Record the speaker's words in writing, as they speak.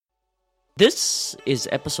This is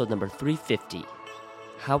episode number 350,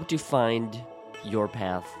 How to Find Your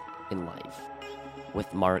Path in Life,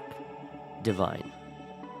 with Mark Divine.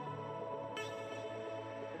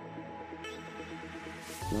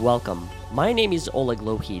 Welcome. My name is Oleg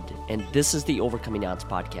Lohid, and this is the Overcoming Odds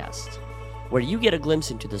podcast, where you get a glimpse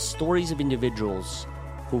into the stories of individuals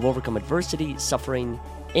who've overcome adversity, suffering,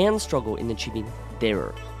 and struggle in achieving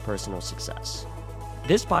their personal success.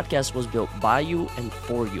 This podcast was built by you and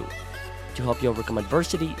for you to help you overcome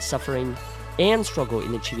adversity, suffering, and struggle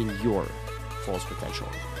in achieving your fullest potential.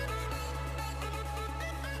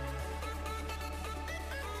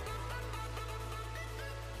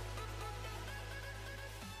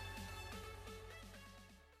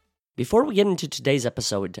 Before we get into today's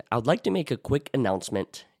episode, I would like to make a quick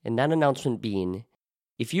announcement, and that announcement being,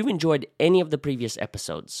 if you've enjoyed any of the previous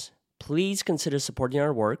episodes, please consider supporting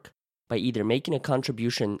our work by either making a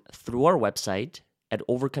contribution through our website at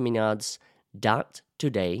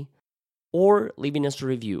overcomingodds.today or leaving us a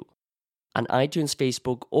review on iTunes,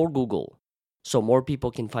 Facebook, or Google so more people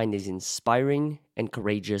can find these inspiring and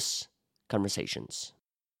courageous conversations.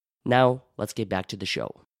 Now, let's get back to the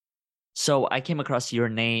show. So I came across your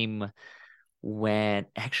name when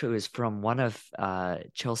actually it was from one of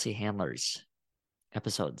Chelsea Handler's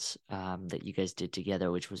episodes that you guys did together,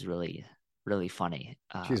 which was really funny.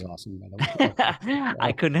 She's awesome, by the way.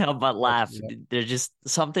 I couldn't help but laugh. Yeah. There's just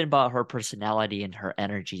something about her personality and her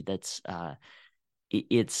energy that's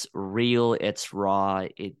it's real, it's raw,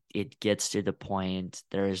 it gets to the point.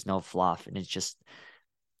 There is no fluff, and it's just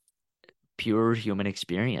pure human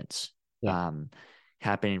experience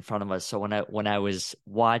happening in front of us. So when I was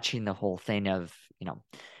watching the whole thing of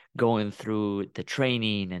going through the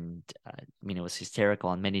training, and it was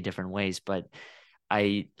hysterical in many different ways, but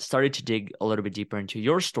I started to dig a little bit deeper into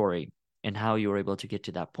your story and how you were able to get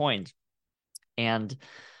to that point. And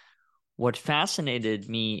what fascinated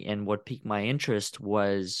me and what piqued my interest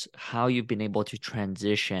was how you've been able to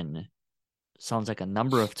transition, sounds like a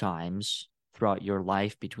number of times throughout your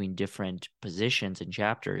life between different positions and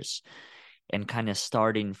chapters, and kind of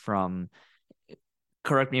starting from,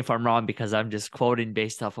 correct me if I'm wrong because I'm just quoting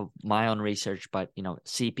based off of my own research, but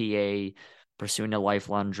CPA, pursuing a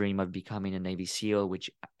lifelong dream of becoming a Navy SEAL,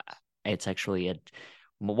 which it's actually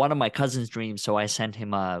one of my cousin's dreams. So I sent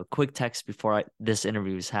him a quick text before this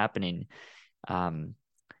interview was happening. And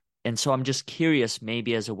so I'm just curious,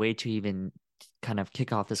 maybe as a way to even kind of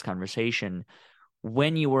kick off this conversation,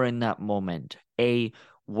 when you were in that moment,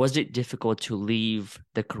 was it difficult to leave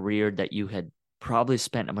the career that you had probably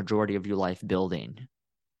spent a majority of your life building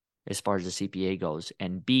as far as the CPA goes?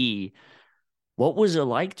 And B, what was it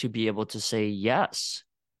like to be able to say yes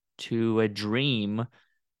to a dream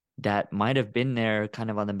that might have been there kind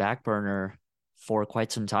of on the back burner for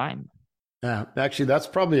quite some time? Yeah, actually, that's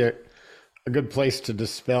probably a good place to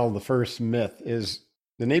dispel the first myth is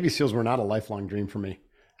the Navy SEALs were not a lifelong dream for me.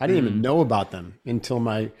 I didn't even know about them until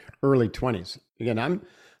my early 20s. Again, I'm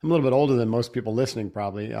a little bit older than most people listening,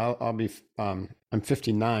 probably. I'm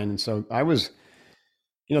 59. And so I was,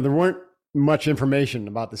 there weren't much information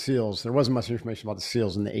about the SEALs. There wasn't much information about the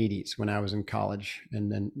SEALs in the 80s when I was in college and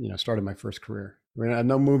then, started my first career. I had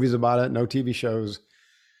no movies about it, no TV shows,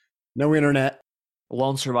 no internet.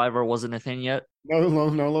 Lone Survivor wasn't a thing yet? No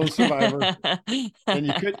Lone Survivor. And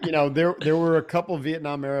you could, there were a couple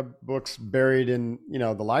Vietnam era books buried in,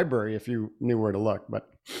 the library if you knew where to look, but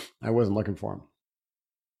I wasn't looking for them.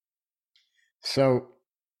 So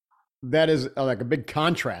that is like a big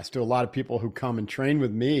contrast to a lot of people who come and train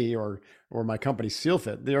with me or my company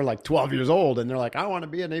SEALFIT. They're like 12 years old and they're like, I want to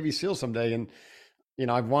be a Navy SEAL someday. And,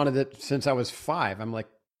 I've wanted it since I was 5. I'm like,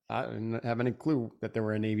 I didn't have any clue that there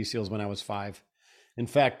were Navy SEALs when I was 5. In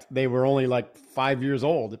fact, they were only like 5 years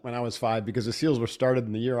old when I was 5 because the SEALs were started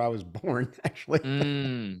in the year I was born,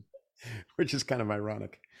 actually, which is kind of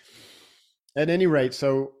ironic. At any rate,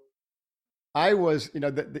 so I was,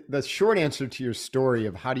 the short answer to your story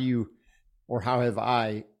of how have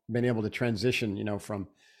I been able to transition, from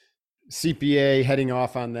CPA heading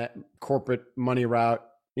off on that corporate money route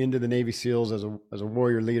into the Navy SEALs as a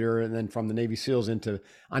warrior leader, and then from the Navy SEALs into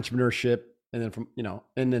entrepreneurship, and then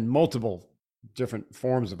and then multiple different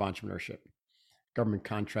forms of entrepreneurship, government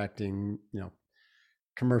contracting,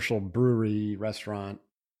 commercial brewery, restaurant,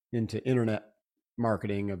 into internet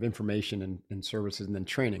marketing of information and services, and then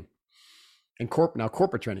training. And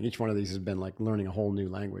corporate training, each one of these has been like learning a whole new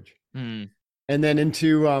language. And then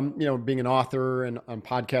into, being an author and a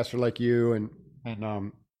podcaster like you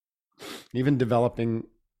and even developing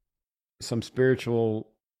some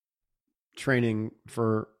spiritual training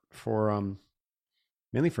for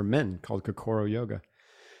mainly for men called Kokoro Yoga.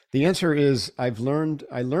 The answer is I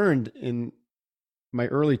learned in my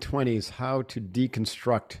early 20s how to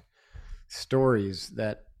deconstruct stories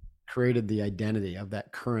that created the identity of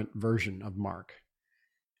that current version of Mark,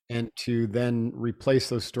 and to then replace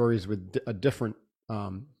those stories with a different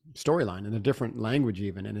storyline and a different language,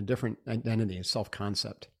 even, and a different identity and self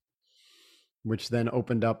concept, which then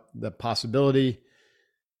opened up the possibility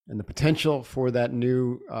and the potential for that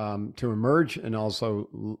new to emerge, and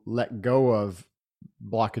also let go of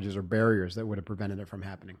blockages or barriers that would have prevented it from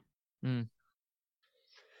happening. Mm.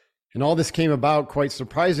 And all this came about, quite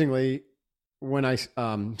surprisingly, when I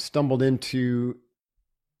stumbled into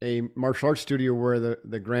a martial arts studio where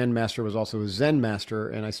the grandmaster was also a Zen master,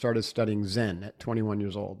 and I started studying Zen at 21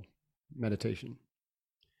 years old, meditation.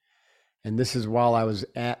 And this is while I was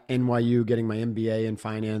at NYU getting my MBA in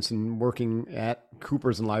finance and working at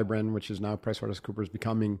Coopers and Lybrand, which is now PricewaterhouseCoopers,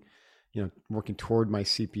 becoming, working toward my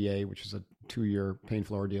CPA, which is a 2-year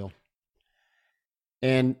painful ordeal.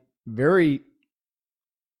 And very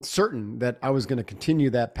certain that I was going to continue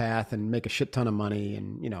that path and make a shit ton of money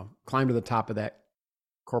and, climb to the top of that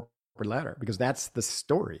corporate ladder, because that's the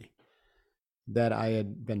story that I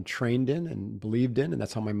had been trained in and believed in. And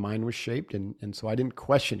that's how my mind was shaped. And so I didn't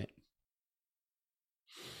question it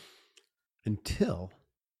until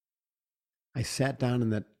I sat down on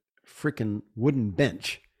that freaking wooden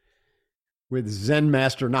bench with Zen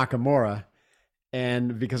Master Nakamura.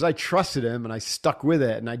 And because I trusted him and I stuck with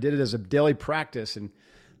it and I did it as a daily practice, and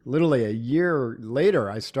literally a year later,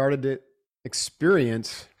 I started to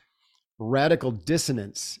experience radical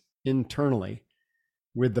dissonance internally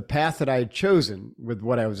with the path that I had chosen, with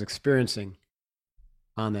what I was experiencing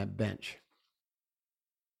on that bench.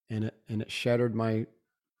 And it shattered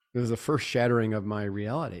it was the first shattering of my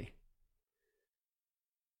reality,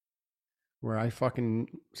 where I fucking,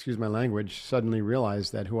 excuse my language, suddenly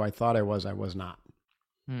realized that who I thought I was not.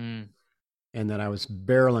 Mm. And that I was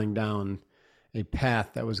barreling down a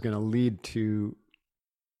path that was going to lead to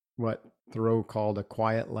what Thoreau called a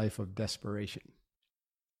quiet life of desperation.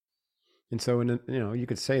 And so, you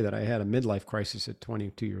could say that I had a midlife crisis at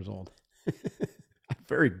 22 years old. I'm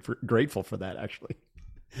very grateful for that, actually.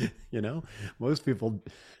 Most people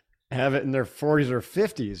have it in their 40s or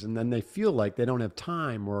 50s, and then they feel like they don't have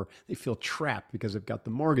time, or they feel trapped because they've got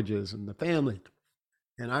the mortgages and the family.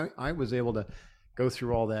 And I was able to go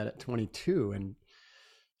through all that at 22 and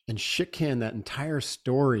shit can that entire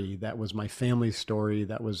story that was my family story,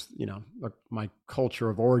 that was, my culture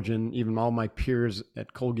of origin, even all my peers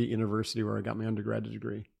at Colgate University, where I got my undergraduate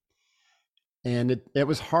degree. And it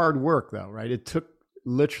was hard work, though, right? It took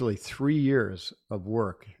literally 3 years of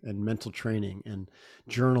work and mental training and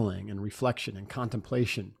journaling and reflection and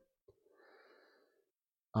contemplation.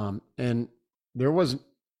 And there was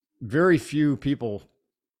very few people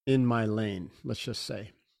in my lane, let's just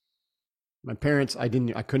say. My parents, I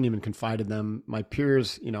couldn't even confide in them. My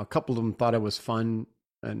peers, a couple of them thought it was fun,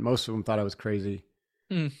 and most of them thought I was crazy.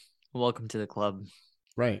 Mm. Welcome to the club.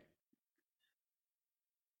 Right.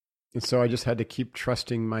 And so I just had to keep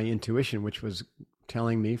trusting my intuition, which was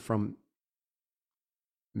telling me, from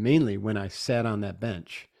mainly when I sat on that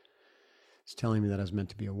bench, it's telling me that I was meant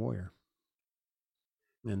to be a warrior,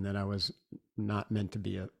 and that I was not meant to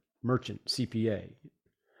be a merchant, CPA.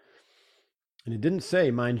 And it didn't say,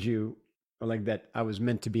 mind you, like that I was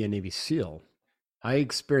meant to be a Navy SEAL. I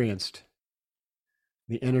experienced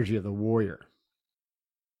the energy of the warrior.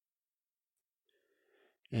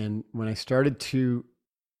 And when I started to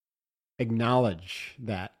acknowledge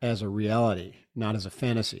that as a reality, not as a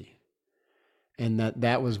fantasy, and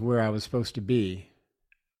that was where I was supposed to be,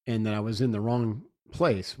 and that I was in the wrong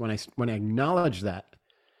place, when I acknowledged that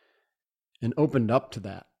and opened up to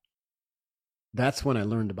that, that's when I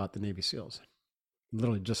learned about the Navy SEALs.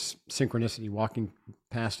 Literally just synchronicity, walking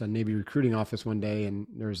past a Navy recruiting office one day, and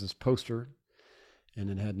there was this poster, and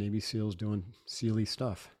it had Navy SEALs doing SEAly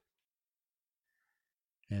stuff.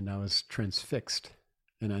 And I was transfixed,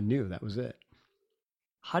 and I knew that was it.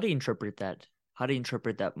 How do you interpret that? How do you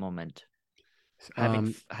interpret that moment?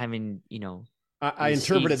 Having I you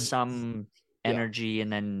see interpreted, some yeah. energy, and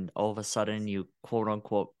then all of a sudden you quote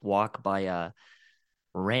unquote walk by a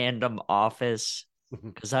random office.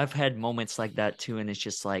 Because I've had moments like that too, and it's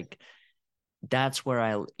just like that's where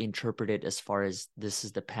I interpret it, as far as this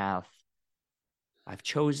is the path I've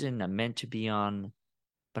chosen, I'm meant to be on.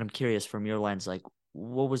 But I'm curious, from your lens, like,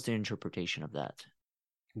 what was the interpretation of that?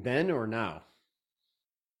 Then or now?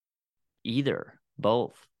 Either,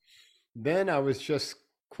 both. Then I was just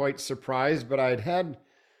quite surprised, but I'd had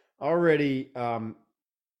already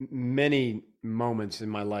many moments in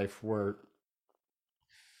my life where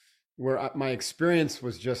my experience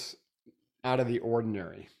was just out of the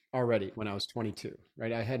ordinary. already when I was 22,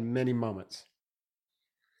 right? I had many moments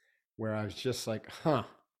where I was just like, huh,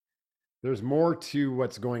 there's more to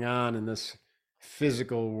what's going on in this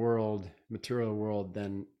physical world, material world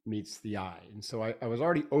than meets the eye. And so I was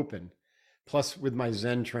already open. Plus, with my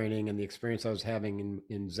Zen training and the experience I was having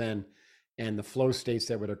in Zen and the flow states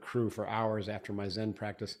that would accrue for hours after my Zen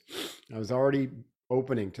practice, I was already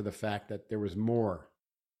opening to the fact that there was more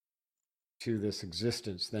to this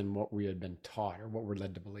existence than what we had been taught or what we're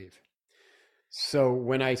led to believe. So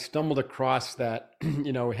when I stumbled across that,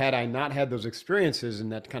 had I not had those experiences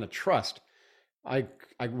and that kind of trust, I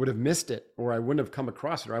I would have missed it, or I wouldn't have come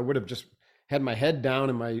across it, or I would have just had my head down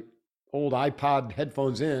and my old iPod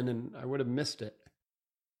headphones in, and I would have missed it.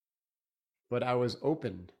 But I was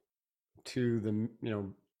open to the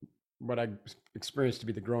what I experienced to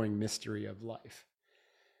be the growing mystery of life,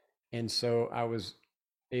 and so I was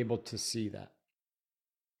able to see that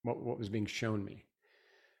what was being shown me.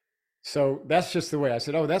 So that's just the way I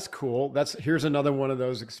said, oh, that's cool. Here's another one of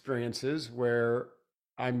those experiences where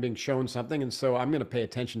I'm being shown something. And so I'm going to pay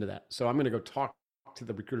attention to that. So I'm going to go talk to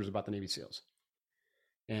the recruiters about the Navy SEALs.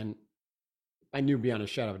 And I knew beyond a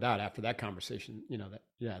shadow of a doubt after that conversation, that,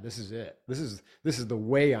 yeah, this is it. This is the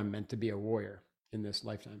way I'm meant to be a warrior in this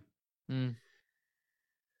lifetime. Mm.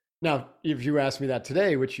 Now, if you ask me that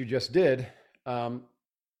today, which you just did,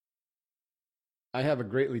 I have a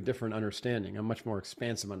greatly different understanding, a much more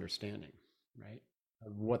expansive understanding, right,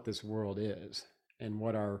 of what this world is and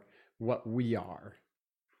what we are.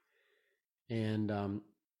 And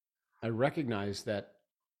I recognize that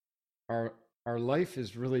our our life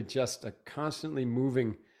is really just a constantly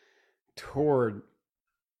moving toward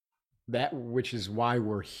that which is why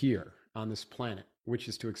we're here on this planet, which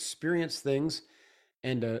is to experience things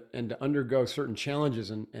and to undergo certain challenges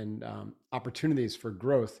and opportunities for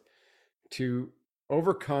growth to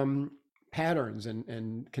overcome patterns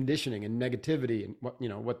and conditioning and negativity and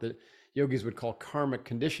what the yogis would call karmic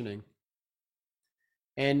conditioning.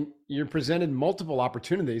 And you're presented multiple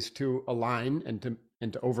opportunities to align and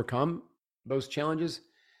to overcome those challenges.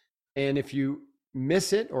 And if you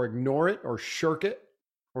miss it or ignore it or shirk it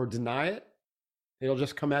or deny it, it'll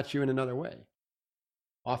just come at you in another way,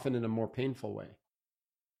 often in a more painful way.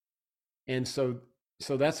 And so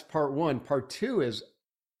that's part one. Part two is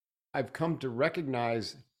I've come to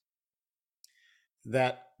recognize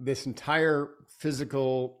that this entire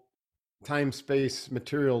physical time, space,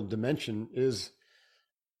 material dimension is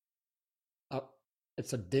a,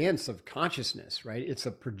 it's a dance of consciousness, right? It's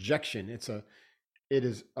a projection. It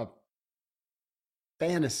is a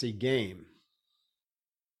fantasy game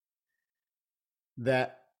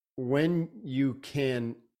that when you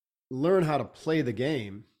can learn how to play the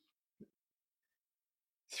game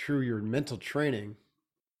through your mental training,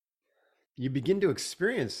 you begin to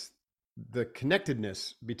experience the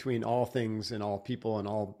connectedness between all things and all people and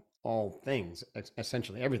all things,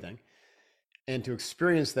 essentially everything, and to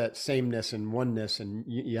experience that sameness and oneness, and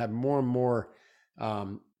you have more and more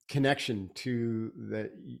connection to the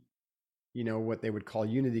what they would call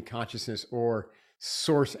unity consciousness or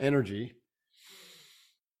source energy,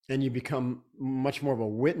 and you become much more of a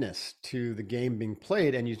witness to the game being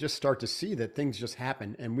played, and you just start to see that things just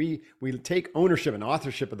happen, and we take ownership and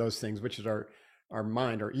authorship of those things, which is our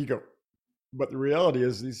mind, our ego. But the reality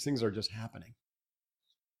is these things are just happening.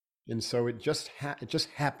 And so it just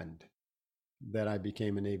happened that I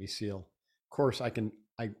became a Navy SEAL. Of course,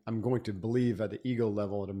 I'm going to believe at the ego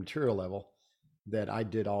level, at a material level, that I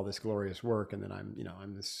did all this glorious work, and that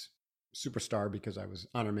I'm this superstar because I was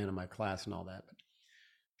honor man in my class and all that. But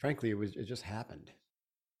frankly, it just happened.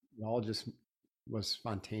 It all just was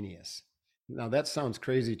spontaneous. Now that sounds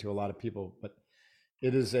crazy to a lot of people, but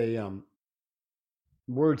it is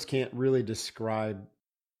words can't really describe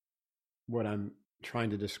what I'm trying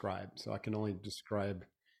to describe. So I can only describe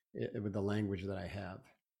it with the language that I have.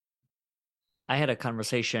 I had a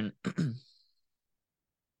conversation.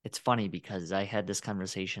 It's funny because I had this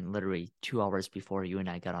conversation literally 2 hours before you and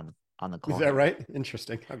I got on the Is call that here. right?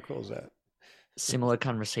 Interesting. How cool is that? Similar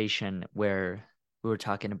conversation where we were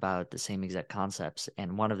talking about the same exact concepts.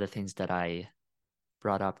 And one of the things that I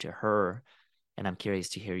brought up to her, and I'm curious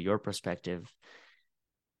to hear your perspective,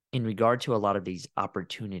 in regard to a lot of these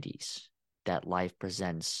opportunities that life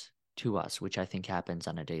presents to us, which I think happens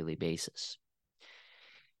on a daily basis.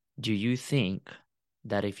 Do you think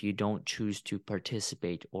that if you don't choose to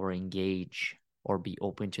participate or engage or be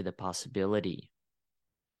open to the possibility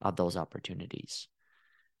of those opportunities,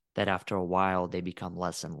 that after a while they become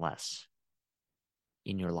less and less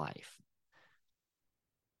in your life?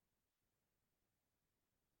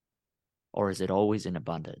 Or is it always in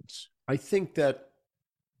abundance? I think that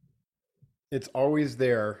It's always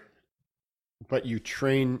there, but you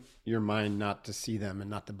train your mind not to see them and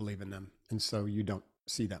not to believe in them. And so you don't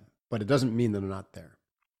see them, but it doesn't mean that they're not there.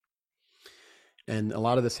 And a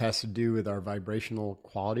lot of this has to do with our vibrational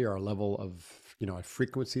quality, our level of, a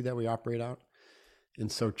frequency that we operate out.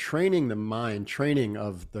 And so training the mind, training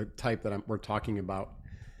of the type that we're talking about,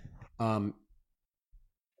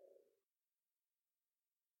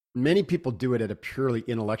 many people do it at a purely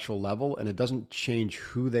intellectual level, and it doesn't change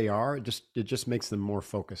who they are. It just makes them more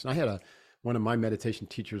focused. And I had one of my meditation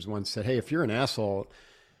teachers once said, "Hey, if you're an asshole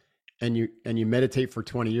and you meditate for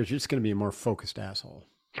 20 years, you're just going to be a more focused asshole."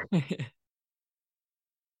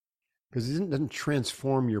 Because it doesn't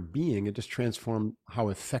transform your being; it just transforms how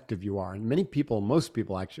effective you are. And most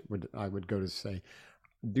people actually I would go to say,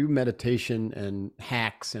 do meditation and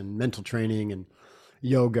hacks and mental training and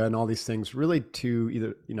yoga and all these things really to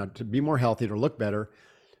either, to be more healthy, to look better,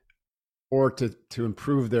 or to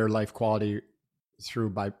improve their life quality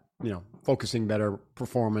by focusing better,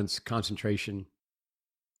 performance, concentration,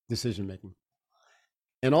 decision making.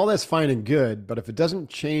 And all that's fine and good, but if it doesn't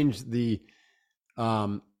change the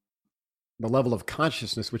level of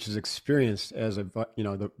consciousness which is experienced as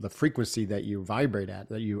the frequency that you vibrate at,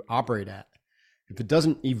 that you operate at, if it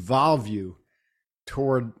doesn't evolve you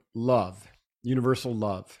toward love, universal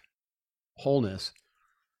love, wholeness,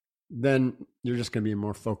 then you're just going to be a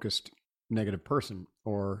more focused negative person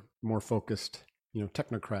or more focused,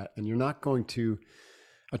 technocrat, and you're not going to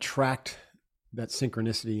attract that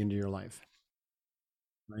synchronicity into your life,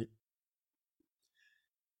 right?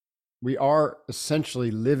 We are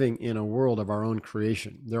essentially living in a world of our own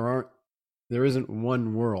creation. There isn't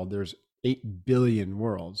one world. There's 8 billion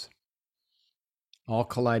worlds, all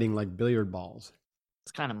colliding like billiard balls.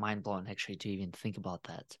 It's kind of mind-blowing, actually, to even think about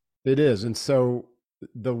that. It is. And so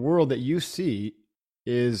the world that you see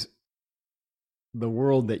is the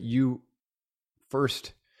world that you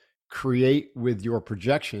first create with your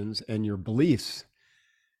projections and your beliefs,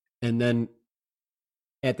 and then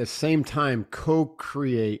at the same time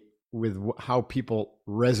co-create with how people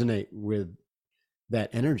resonate with that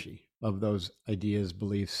energy of those ideas,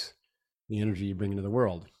 beliefs, the energy you bring into the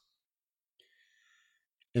world.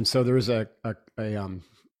 And so there is a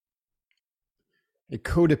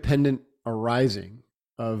codependent arising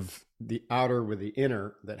of the outer with the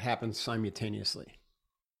inner that happens simultaneously.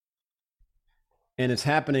 And it's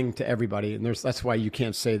happening to everybody. And that's why you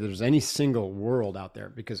can't say there's any single world out there,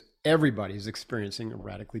 because everybody's experiencing a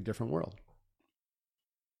radically different world.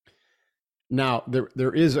 Now,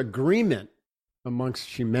 there is agreement amongst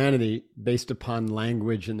humanity based upon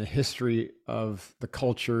language and the history of the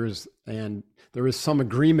cultures, and there is some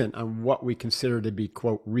agreement on what we consider to be,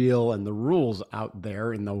 quote, real, and the rules out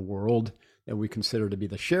there in the world that we consider to be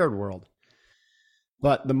the shared world.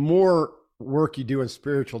 But the more work you do in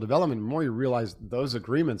spiritual development, the more you realize those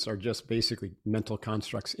agreements are just basically mental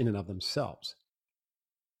constructs in and of themselves.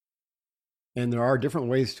 And there are different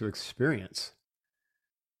ways to experience.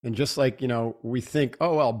 And just like, we think,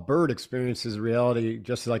 oh, well, a bird experiences reality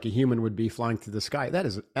just like a human would be flying through the sky. That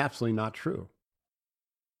is absolutely not true,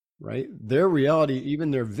 right? Their reality, even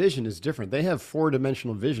their vision is different. They have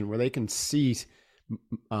 4-dimensional vision where they can see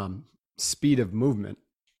speed of movement,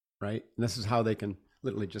 right? And this is how they can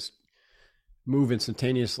literally just move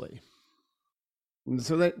instantaneously. And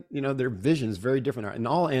so that, their vision is very different. And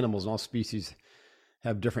all animals and all species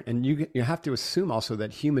have different, and you have to assume also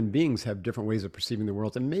that human beings have different ways of perceiving the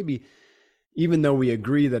world. And maybe even though we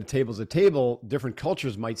agree that a table's a table, different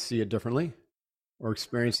cultures might see it differently or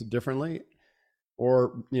experience it differently,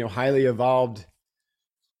 or, highly evolved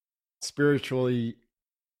spiritual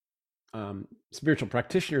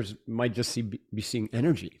practitioners might just be seeing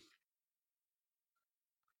energy.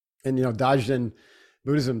 And, Dajden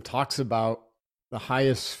Buddhism talks about the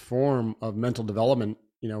highest form of mental development,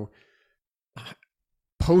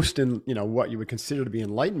 post in what you would consider to be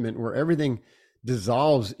enlightenment, where everything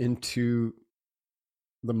dissolves into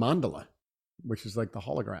the mandala, which is like the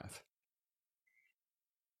holograph.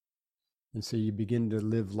 And so you begin to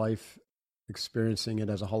live life experiencing it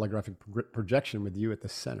as a holographic projection with you at the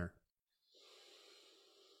center.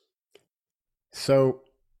 So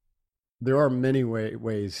there are many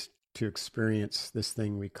ways to experience this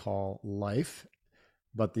thing we call life,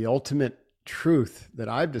 but the ultimate truth that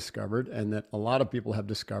I've discovered, and that a lot of people have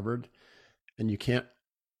discovered, and you can't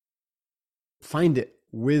find it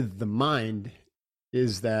with the mind,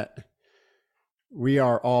 is that we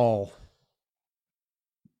are all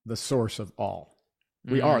the source of all.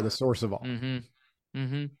 We are the source of all.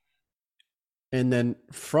 And then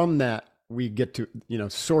from that, we get to,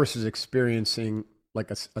 source is experiencing like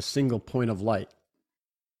a single point of light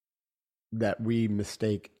that we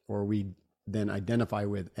mistake, or we then identify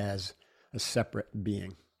with as a separate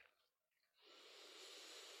being.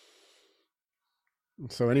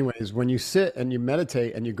 So, anyways, when you sit and you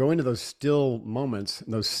meditate and you go into those still moments,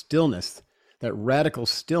 those stillness, that radical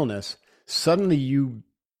stillness, suddenly you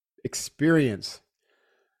experience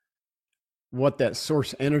what that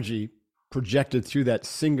source energy projected through that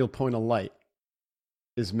single point of light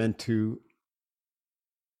is meant to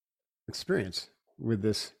experience with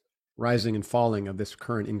this rising and falling of this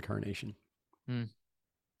current incarnation.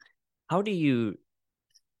 How do you,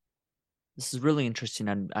 this is really interesting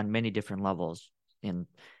on many different levels. And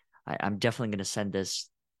I'm definitely going to send this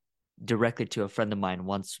directly to a friend of mine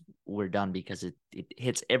once we're done, because it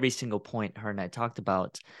hits every single point her and I talked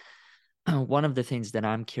about. One of the things that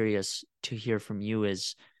I'm curious to hear from you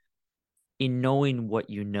is, in knowing what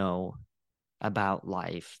you know about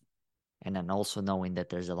life, and then also knowing that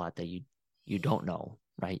there's a lot that you don't know,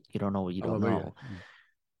 right? You don't know what you don't Hallelujah. know.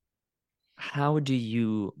 How do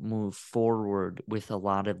you move forward with a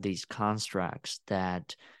lot of these constructs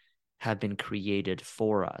that have been created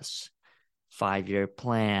for us? 5-year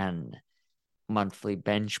plan, monthly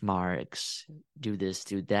benchmarks, do this,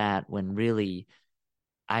 do that, when really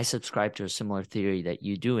I subscribe to a similar theory that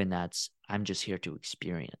you do, and that's I'm just here to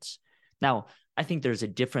experience. Now, I think there's a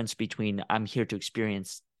difference between I'm here to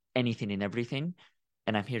experience anything and everything,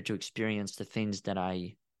 and I'm here to experience the things that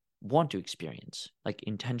I want to experience, like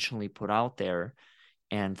intentionally put out there,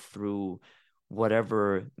 and through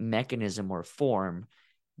whatever mechanism or form,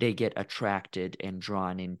 they get attracted and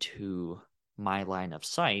drawn into my line of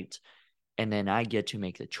sight. And then I get to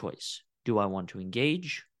make the choice. Do I want to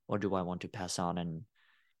engage, or do I want to pass on and,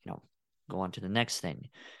 go on to the next thing?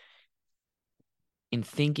 In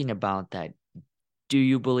thinking about that, do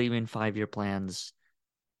you believe in 5-year plans?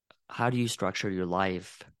 How do you structure your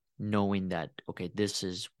life knowing that, okay, this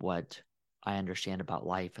is what I understand about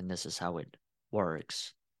life and this is how it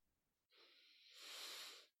works?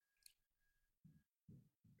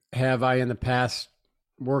 Have I in the past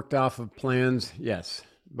worked off of plans? Yes.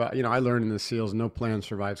 But, I learned in the SEALs, no plan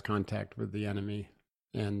survives contact with the enemy,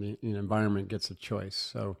 and the environment gets a choice.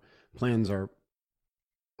 So plans are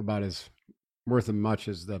about as worth as much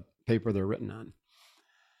as the paper they're written on.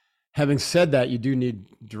 Having said that, you do need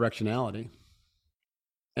directionality,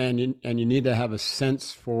 and you need to have a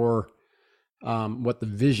sense for what the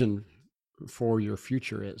vision for your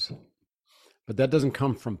future is. But that doesn't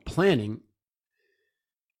come from planning,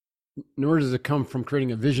 nor does it come from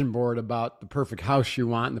creating a vision board about the perfect house you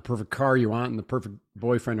want and the perfect car you want and the perfect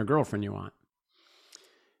boyfriend or girlfriend you want.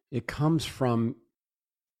 It comes from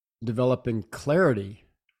developing clarity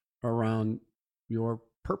around your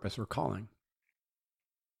purpose or calling.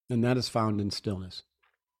 And that is found in stillness.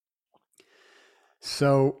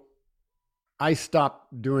 So I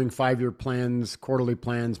stopped doing 5-year plans, quarterly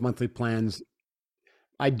plans, monthly plans.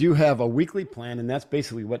 I do have a weekly plan, and that's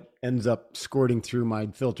basically what ends up squirting through my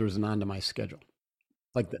filters and onto my schedule.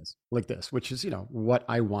 Like this, which is, what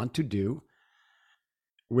I want to do,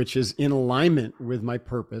 which is in alignment with my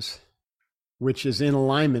purpose, which is in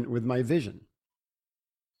alignment with my vision.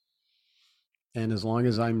 And as long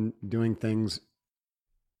as I'm doing things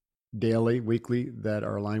daily, weekly, that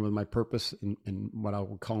are aligned with my purpose and what I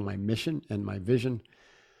will call my mission and my vision,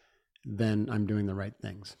 then I'm doing the right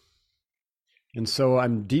things. And so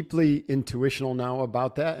I'm deeply intuitional now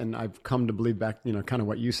about that. And I've come to believe back, kind of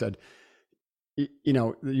what you said, the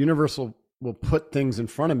universe will put things in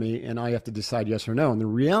front of me and I have to decide yes or no. And the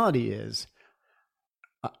reality is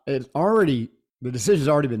the decision's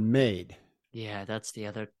already been made. Yeah, that's the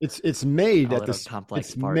other. It's made at the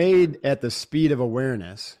complex part. Made at the speed of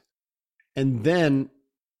awareness, and then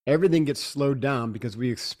everything gets slowed down because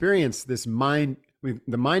we experience this mind.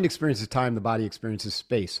 The mind experiences time, the body experiences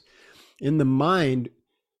space. In the mind,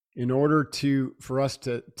 in order for us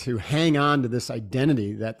to hang on to this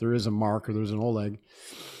identity that there is a Mark or there's an Oleg,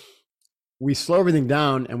 we slow everything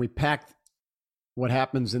down and we pack what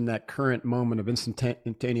happens in that current moment of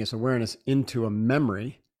instantaneous awareness into a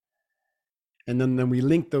memory. And then we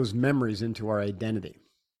link those memories into our identity.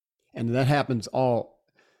 And that happens all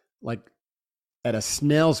like at a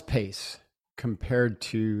snail's pace compared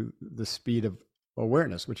to the speed of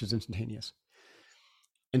awareness, which is instantaneous.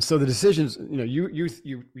 And so the decisions,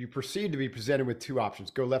 you proceed to be presented with two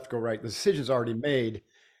options: go left, go right. The decision's already made.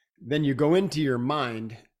 Then you go into your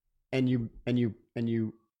mind and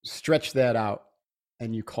you stretch that out,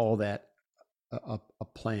 and you call that a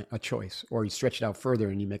plan, a choice, or you stretch it out further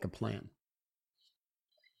and you make a plan.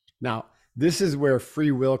 Now, this is where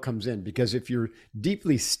free will comes in, because if you're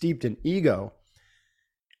deeply steeped in ego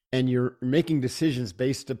and you're making decisions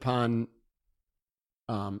based upon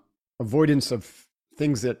avoidance of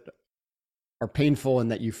things that are painful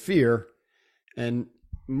and that you fear, and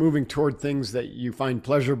moving toward things that you find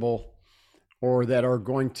pleasurable or that are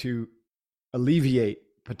going to alleviate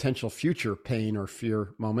potential future pain or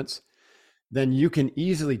fear moments, then you can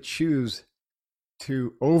easily choose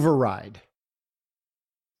to override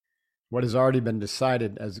what has already been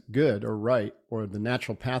decided as good or right or the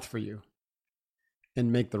natural path for you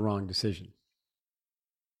and make the wrong decision.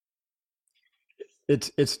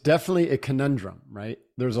 It's definitely a conundrum, right?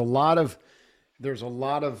 There's a lot of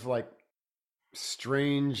like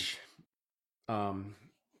strange um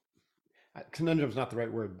conundrum is not the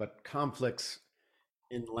right word, but conflicts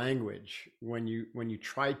in language when you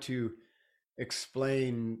try to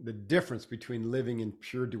explain the difference between living in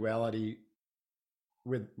pure duality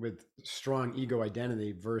with strong ego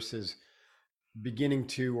identity versus beginning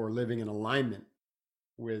to or living in alignment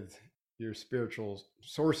with your spiritual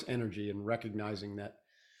source energy and recognizing that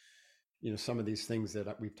some of these things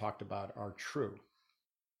that we've talked about are true,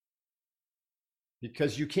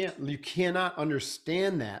 because you cannot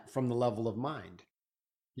understand that from the level of mind.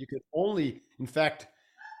 You can only, in fact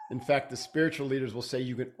the spiritual leaders will say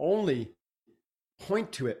you can only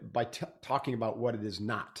point to it by talking about what it is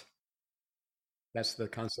not. That's the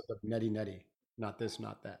concept of neti neti, not this,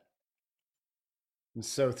 not that. And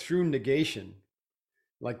so through negation,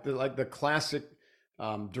 like the classic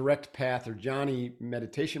direct path or jhani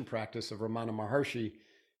meditation practice of Ramana Maharshi,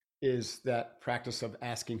 is that practice of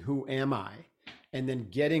asking, who am I? And then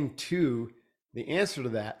getting to the answer to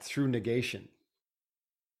that through negation.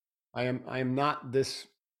 I am not this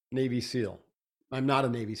Navy SEAL. I'm not a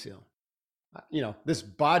Navy SEAL. This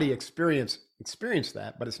body experience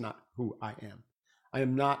that, but it's not who I am. I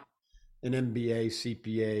am not an MBA,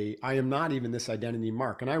 CPA. I am not even this identity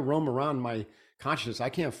mark. And I roam around my consciousness. I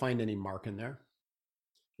can't find any mark in there.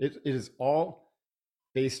 It is all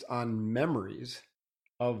based on memories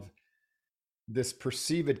of this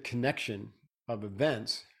perceived connection of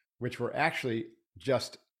events, which were actually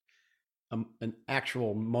just an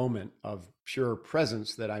actual moment of pure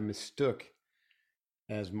presence that I mistook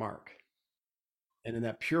as Mark. And in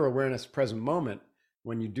that pure awareness present moment,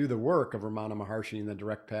 when you do the work of Ramana Maharshi in the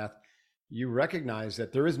direct path, you recognize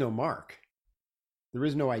that there is no mark. There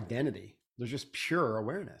is no identity. There's just pure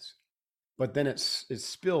awareness. But then it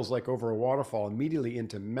spills like over a waterfall immediately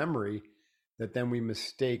into memory that then we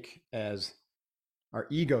mistake as our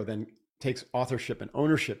ego then takes authorship and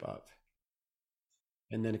ownership of.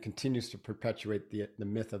 And then it continues to perpetuate the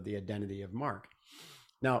myth of the identity of Mark.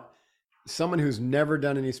 Now, someone who's never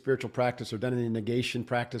done any spiritual practice or done any negation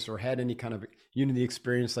practice or had any kind of unity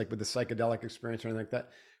experience, like with the psychedelic experience or anything like that,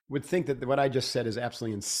 would think that what I just said is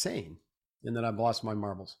absolutely insane and that I've lost my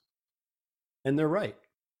marbles. And they're right.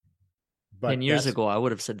 10 But years ago, I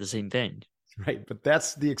would have said the same thing. right. But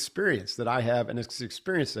that's the experience that I have, and it's the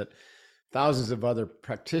experience that thousands of other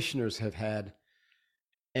practitioners have had,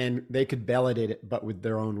 and they could validate it, but with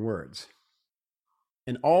their own words.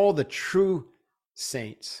 And all the true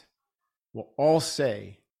saints will all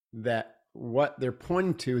say that what they're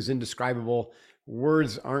pointing to is indescribable.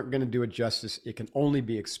 Words aren't going to do it justice. It can only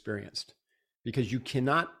be experienced, because you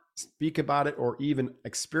cannot speak about it or even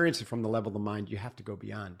experience it from the level of the mind. You have to go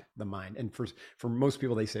beyond the mind. And for most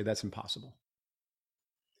people, they say that's impossible.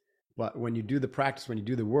 But when you do the practice, when you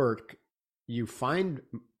do the work,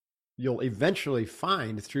 you'll eventually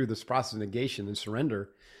find through this process of negation and surrender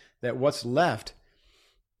that what's left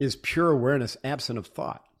is pure awareness absent of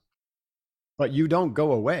thought. But you don't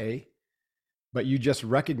go away, but you just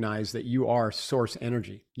recognize that you are source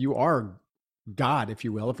energy. You are God, if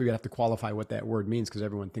you will, if we have to qualify what that word means, because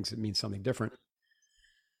everyone thinks it means something different.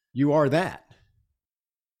 You are that.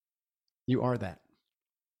 You are that.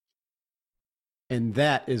 And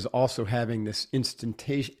that is also having this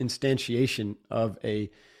instantiation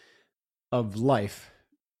of life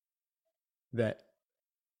that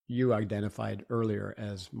you identified earlier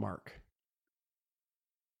as Mark.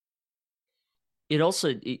 It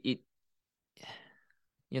also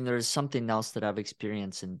there's something else that I've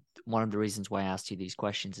experienced, and one of the reasons why I asked you these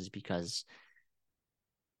questions is because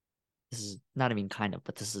this is not even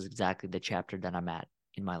but this is exactly the chapter that I'm at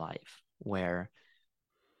in my life, where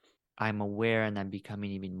I'm aware and I'm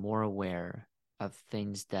becoming even more aware of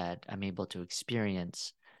things that I'm able to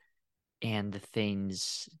experience, and the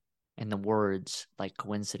things and the words like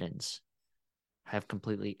coincidence have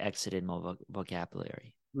completely exited my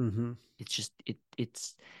vocabulary. Mm-hmm. It's just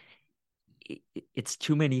it's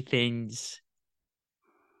too many things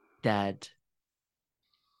that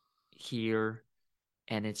here,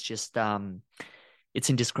 and it's just it's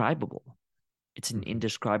indescribable. It's an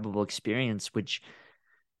indescribable experience, which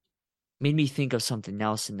made me think of something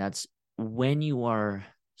else, and that's when you are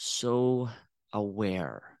so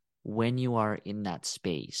aware, when you are in that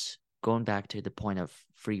space, going back to the point of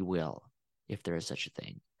free will, if there is such a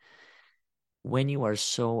thing, when you are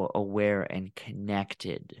so aware and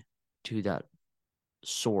connected to that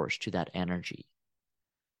source, to that energy,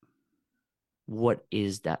 what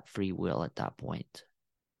is that free will at that point?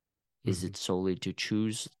 Is it solely to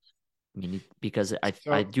choose? I mean, because I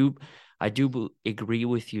So, do agree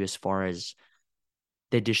with you as far as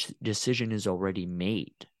the decision is already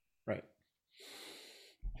made. right.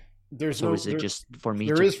 There's So no is it there just for me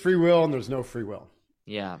there to, is free will and there's no free will.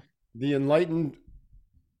 yeah, The enlightened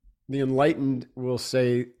the enlightened will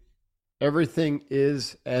say everything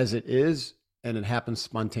is as it is and it happens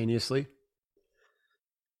spontaneously.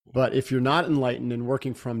 But if you're not enlightened and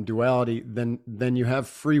working from duality, then you have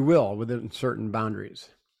free will within certain boundaries.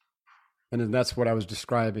 And that's what I was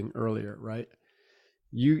describing earlier, right?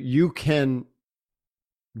 You can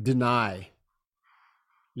deny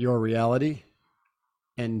your reality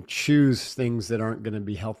and choose things that aren't going to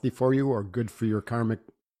be healthy for you or good for your karmic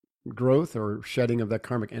growth or shedding of that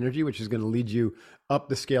karmic energy, which is going to lead you up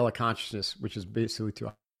the scale of consciousness, which is basically to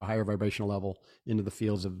a higher vibrational level into the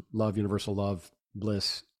fields of love, universal love,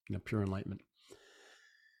 bliss, pure enlightenment.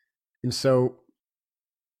 And so,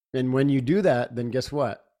 and when you do that, then guess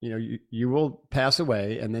what? You will pass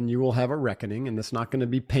away and then you will have a reckoning, and it's not going to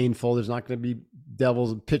be painful. There's not going to be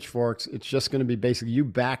devils and pitchforks. It's just going to be basically you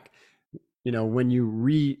back, when you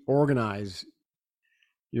reorganize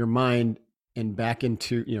your mind and back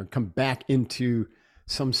into, come back into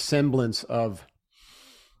some semblance of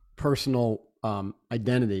personal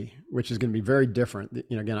identity, which is going to be very different.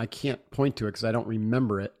 Again, I can't point to it because I don't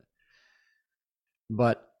remember it,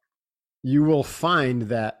 but you will find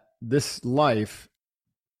that this life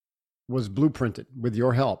was blueprinted with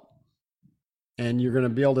your help. And you're going to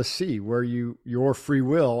be able to see where your free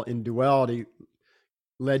will in duality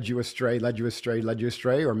led you astray,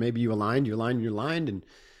 or maybe you aligned,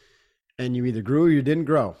 and you either grew or you didn't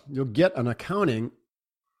grow. You'll get an accounting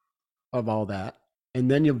of all that,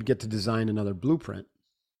 and then you'll get to design another blueprint,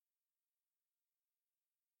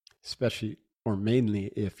 especially or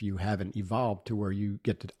mainly if you haven't evolved to where you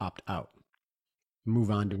get to opt out,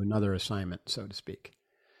 move on to another assignment, so to speak.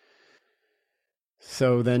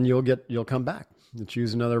 So then you'll come back. You'll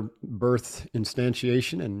choose another birth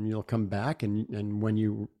instantiation, and you'll come back. And when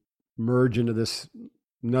you merge into this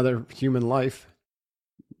another human life,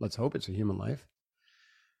 let's hope it's a human life,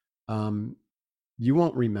 you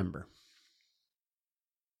won't remember,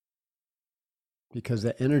 because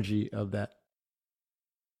the energy of that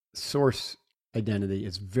source identity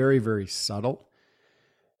is very, very subtle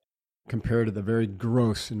compared to the very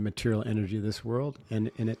gross and material energy of this world,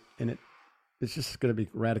 and it's just going to be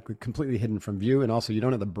radically, completely hidden from view. And also, you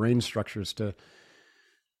don't have the brain structures to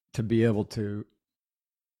be able to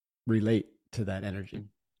relate to that energy,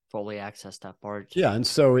 fully access that part? Yeah, and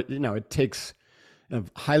so it takes a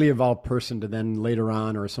highly evolved person to then later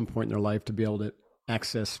on or at some point in their life to be able to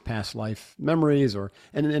access past life memories,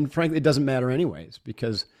 and frankly, it doesn't matter anyways,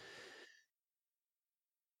 because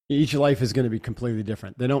each life is going to be completely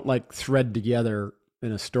different. They don't like thread together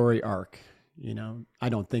in a story arc. I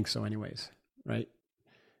don't think so anyways, right?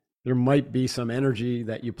 There might be some energy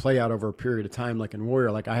that you play out over a period of time, like in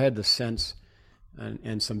Warrior. Like I had the sense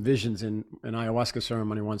and some visions in an ayahuasca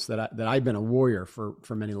ceremony once that I've been a warrior for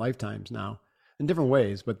many lifetimes now in different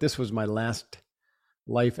ways, but this was my last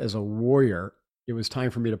life as a warrior. It was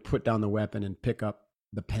time for me to put down the weapon and pick up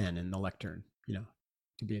the pen and the lectern,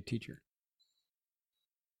 to be a teacher.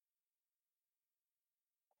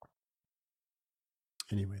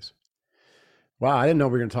 Anyways. Wow, I didn't know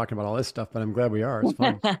we were going to talk about all this stuff, but I'm glad we are. It's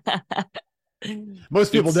fun.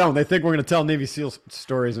 Most people don't. They think we're going to tell Navy SEAL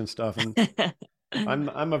stories and stuff, and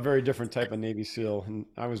I'm a very different type of Navy SEAL, and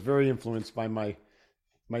I was very influenced by my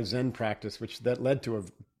Zen practice, which that led to a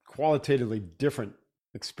qualitatively different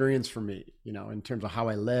experience for me, in terms of how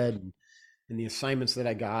I led and the assignments that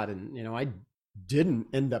I got, and I didn't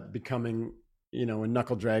end up becoming, a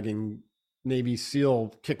knuckle dragging Navy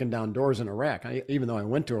SEAL kicking down doors in Iraq. Even though I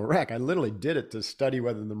went to Iraq, I literally did it to study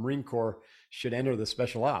whether the Marine Corps should enter the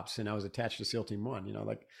special ops, and I was attached to SEAL Team 1.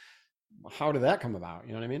 Like, how did that come about?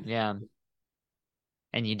 You know what I mean? Yeah.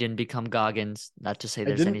 And you didn't become Goggins. Not to say I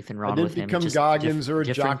there's didn't. anything I wrong with didn't him. become Just Goggins or a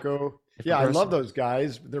different Jocko. Yeah, I person. love those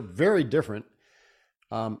guys. They're very different.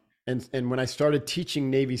 And when I started teaching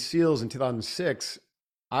Navy SEALs in 2006,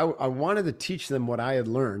 I wanted to teach them what I had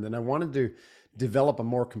learned, and I wanted to develop a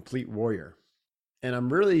more complete warrior. And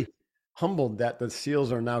I'm really humbled that the SEALs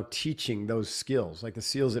are now teaching those skills. Like the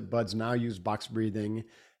SEALs at Buds now use box breathing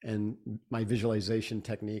and my visualization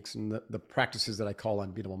techniques and the practices that I call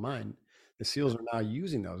unbeatable mind. The SEALs are now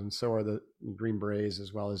using those, and so are the Green Berets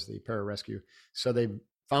as well as the pararescue. So they've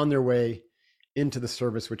found their way into the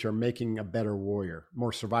service, which are making a better warrior, more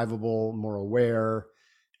survivable, more aware.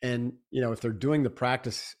 And, if they're doing the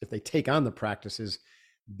practice, if they take on the practices,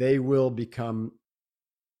 they will become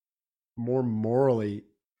more morally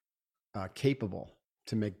capable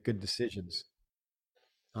to make good decisions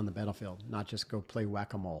on the battlefield, not just go play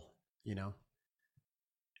whack-a-mole,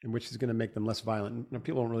 and which is going to make them less violent. Now,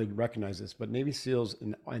 people don't really recognize this, but Navy SEALs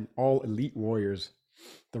and all elite warriors,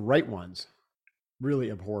 the right ones, really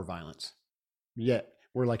abhor violence. Yet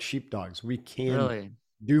we're like sheepdogs. We can Really?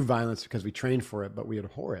 do violence because we train for it, but we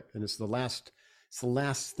abhor it. And it's the last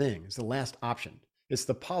thing. It's the last option. It's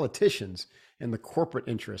the politicians and the corporate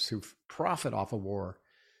interests who profit off of war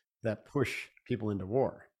that push people into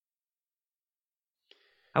war.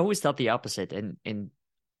 I always thought the opposite, and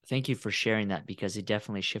thank you for sharing that because it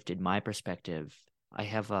definitely shifted my perspective. I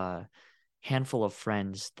have a handful of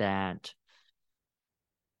friends that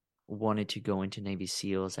wanted to go into Navy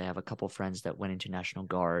SEALs. I have a couple friends that went into National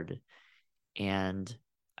Guard, and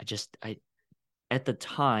I at the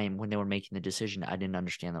time when they were making the decision, I didn't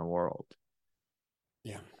understand their world.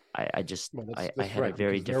 Yeah. I just Well, I that's had a right,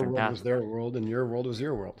 very because their different world path. was their world and your world was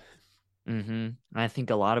your world. And I think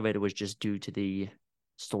a lot of it was just due to the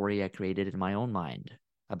story I created in my own mind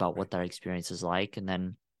about Right. what that experience is like. And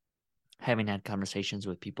then having had conversations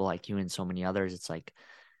with people like you and so many others, it's like,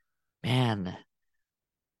 man,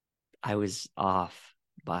 I was off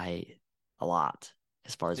by a lot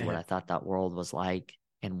as far as what Yeah, I thought that world was like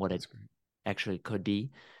and what it that's great. actually could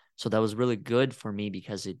be. So that was really good for me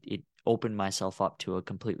because it opened myself up to a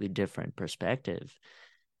completely different perspective.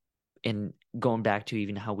 And going back to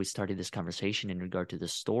even how we started this conversation in regard to the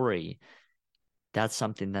story, that's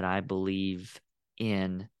something that I believe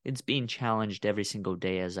in. It's being challenged every single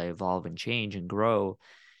day as I evolve and change and grow.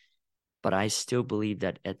 But I still believe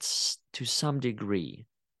that it's to some degree,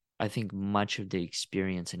 I think much of the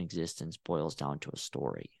experience and existence boils down to a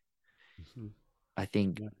story. Mm-hmm. I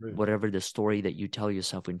think Yeah, great. whatever the story that you tell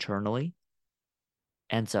yourself internally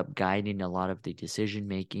ends up guiding a lot of the decision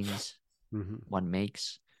makings Mm-hmm. one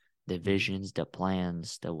makes, the Mm-hmm. visions, the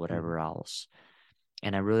plans, the Mm-hmm. whatever else.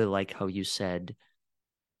 And I really like how you said,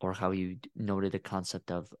 or how you noted the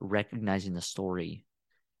concept of recognizing the story.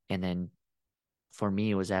 And then for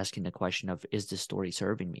me, it was asking the question of, is this story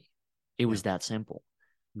serving me? It Yeah. was that simple.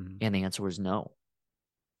 Mm-hmm. And the answer was no.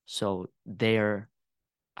 So there,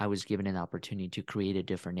 I was given an opportunity to create a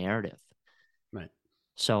different narrative. Right.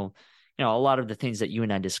 So, a lot of the things that you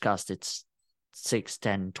and I discussed, it's 6,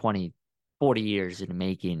 10, 20, 40 years in the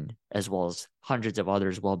making, as well as hundreds of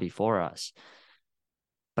others well before us.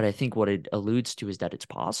 But I think what it alludes to is that it's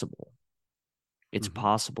possible. It's Mm-hmm.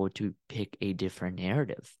 possible to pick a different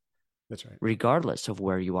narrative, That's right. regardless of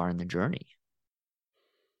where you are in the journey.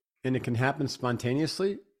 And it can happen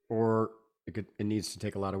spontaneously, or it needs to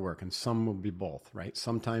take a lot of work, and some will be both, right?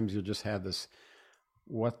 Sometimes you'll just have this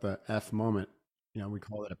what the F moment. We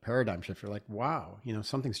call it a paradigm shift. You're like, wow,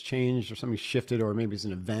 something's changed or something's shifted, or maybe it's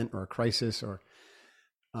an event or a crisis or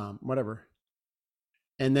whatever.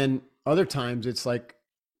 And then other times it's like,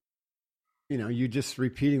 you just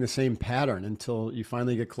repeating the same pattern until you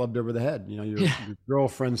finally get clubbed over the head. Yeah. Your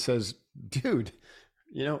girlfriend says, dude,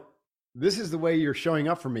 you know, this is the way you're showing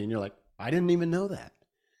up for me. And you're like, I didn't even know that.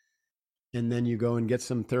 And then you go and get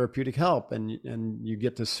some therapeutic help, and you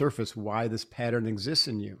get to surface why this pattern exists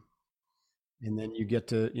in you. And then you get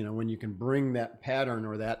to, when you can bring that pattern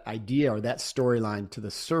or that idea or that storyline to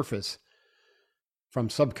the surface from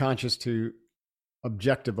subconscious to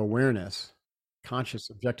objective awareness, conscious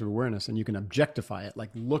objective awareness, and you can objectify it,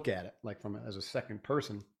 like look at it, like as a second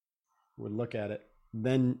person would look at it,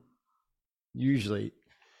 then usually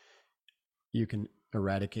you can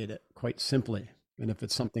eradicate it quite simply. And if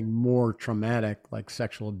it's something more traumatic, like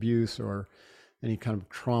sexual abuse or any kind of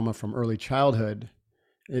trauma from early childhood,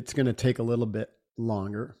 it's going to take a little bit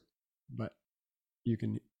longer, but you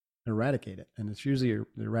can eradicate it. And it's usually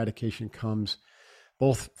the eradication comes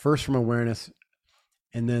both first from awareness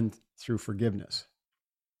and then through forgiveness.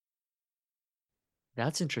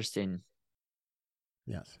 That's interesting.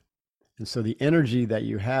 Yes. And so the energy that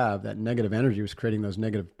you have, that negative energy, was creating those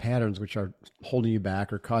negative patterns, which are holding you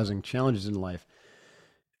back or causing challenges in life.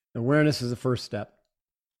 Awareness is the first step.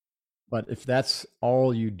 But if that's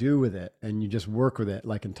all you do with it and you just work with it,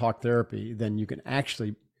 like in talk therapy, then you can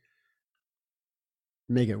actually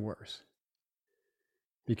make it worse,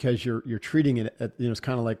 because you're treating it at, it's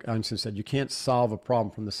kind of like Einstein said, you can't solve a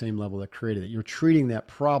problem from the same level that created it. You're treating that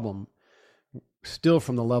problem still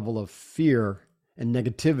from the level of fear and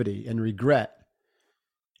negativity and regret.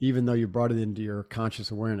 even though you brought it into your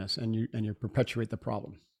conscious awareness, and you perpetuate the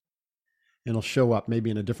problem. And it'll show up maybe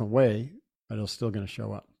in a different way, but it'll still going to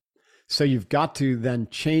show up. So you've got to then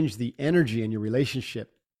change the energy in your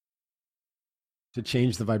relationship to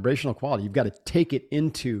change the vibrational quality. You've got to take it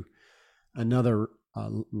into another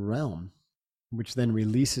realm, which then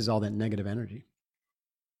releases all that negative energy.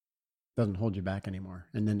 Doesn't hold you back anymore,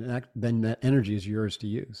 and then that energy is yours to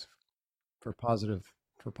use for positive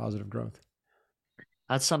growth.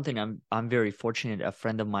 That's something I'm very fortunate. A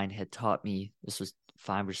friend of mine had taught me. This was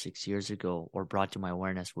 5 or 6 years ago, or brought to my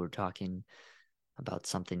awareness. We were talking about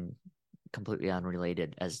something completely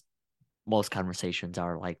unrelated, as most conversations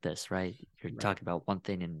are like this, right? You're Right. talking about one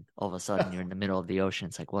thing, and all of a sudden you're in the middle of the ocean.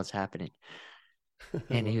 It's like, what's happening?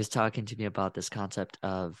 And he was talking to me about this concept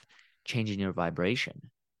of changing your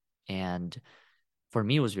vibration. And for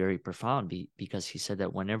me, it was very profound because he said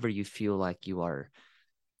that whenever you feel like you are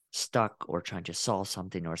stuck or trying to solve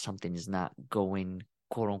something, or something is not going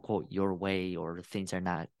quote unquote your way, or things are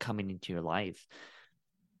not coming into your life,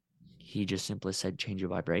 he just simply said, change your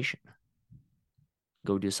vibration.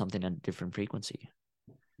 Go do something at a different frequency.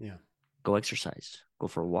 Yeah. Go exercise. Go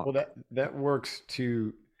for a Well, walk. that works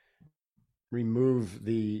to remove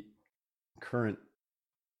the current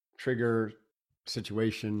trigger,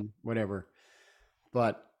 situation, whatever.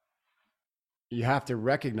 But you have to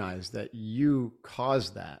recognize that you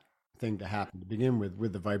caused that thing to happen to begin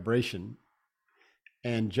with the vibration.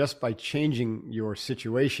 And just by changing your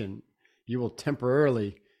situation, you will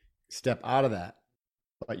temporarily step out of that,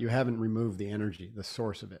 but you haven't removed the energy, the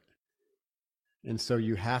source of it. And so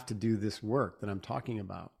you have to do this work that I'm talking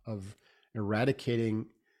about of eradicating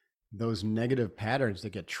those negative patterns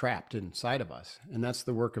that get trapped inside of us. And that's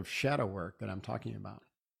the work of shadow work that I'm talking about.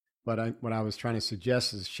 But what I was trying to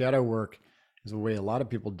suggest is shadow work is the way a lot of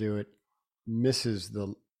people do it, misses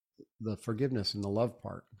the forgiveness and the love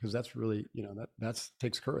part, because that's really, that's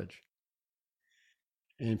takes courage.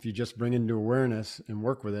 And if you just bring into awareness and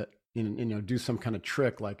work with it, and do some kind of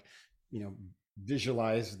trick like,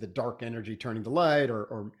 visualize the dark energy turning to light,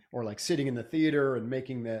 or like sitting in the theater and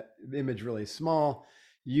making the image really small,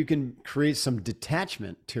 you can create some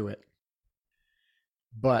detachment to it,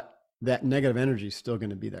 but that negative energy is still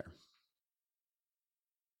going to be there.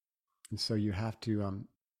 And so you have to,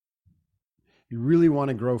 you really want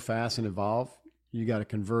to grow fast and evolve, you got to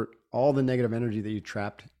convert all the negative energy that you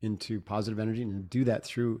trapped into positive energy, and do that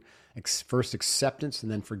through first acceptance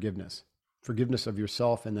and then forgiveness of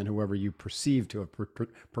yourself, and then whoever you perceive to have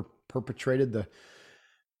perpetrated the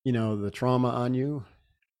trauma on you.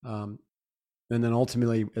 And then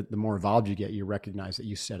ultimately, the more evolved you get, you recognize that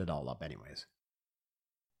you set it all up anyways.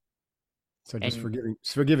 So just And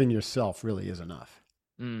forgiving yourself really is enough.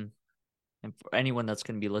 mm, and for anyone that's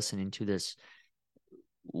going to be listening to this,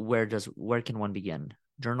 where can one begin?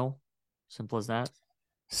 Journal, simple as that.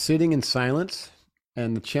 Sitting in silence,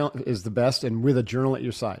 and the challenge is the best, and with a journal at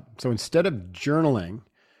your side. So instead of journaling,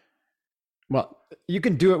 well, you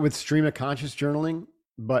can do it with stream of conscious journaling,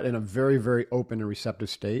 but in a very, very open and receptive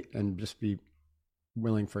state, and just be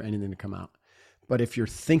willing for anything to come out. But if you're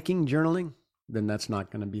thinking journaling, then that's not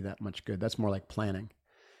going to be that much good. That's more like planning,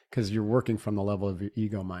 because you're working from the level of your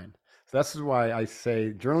ego mind. So that's why I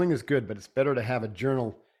say journaling is good, but it's better to have a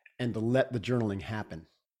journal and to let the journaling happen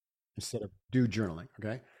instead of do journaling.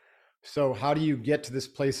 Okay. So how do you get to this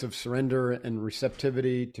place of surrender and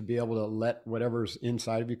receptivity to be able to let whatever's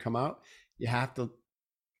inside of you come out? You have to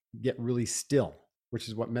get really still, which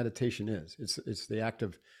is what meditation is. It's the act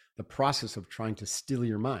of the process of trying to still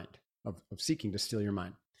your mind, of seeking to still your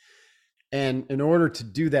mind. And in order to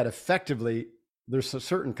do that effectively, there's a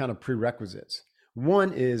certain kind of prerequisites.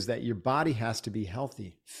 One is that your body has to be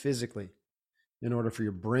healthy physically in order for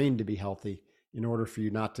your brain to be healthy, in order for you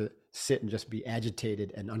not to sit and just be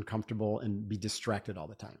agitated and uncomfortable and be distracted all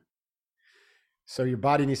the time. So your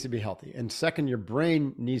body needs to be healthy. And second, your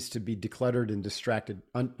brain needs to be decluttered and distracted,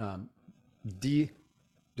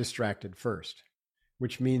 de-distracted first,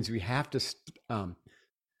 which means we have to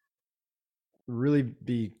really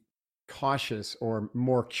be cautious or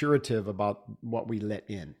more curative about what we let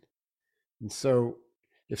in. And so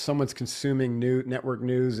if someone's consuming network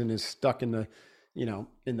news and is stuck in the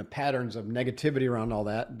patterns of negativity around all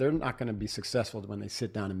that, they're not going to be successful when they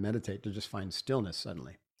sit down and meditate to just find stillness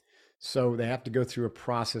suddenly. So they have to go through a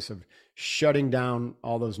process of shutting down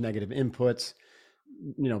all those negative inputs,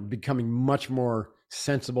 becoming much more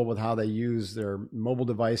sensible with how they use their mobile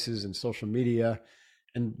devices and social media,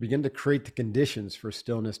 and begin to create the conditions for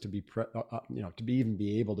stillness to be, even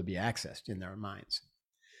be able to be accessed in their minds.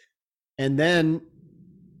 And then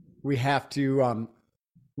we have to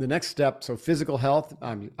The next step, so physical health,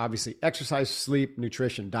 obviously exercise, sleep,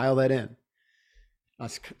 nutrition, dial that in.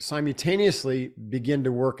 Simultaneously begin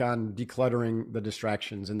to work on decluttering the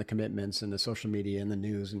distractions and the commitments and the social media and the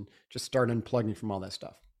news, and just start unplugging from all that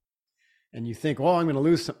stuff. And you think, well, I'm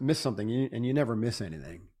going to miss something, and you never miss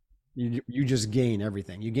anything. You just gain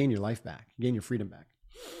everything. You gain your life back. You gain your freedom back,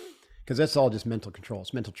 because that's all just mental control.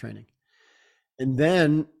 It's mental training. And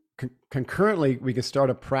then concurrently, we can start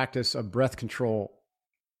a practice of breath control,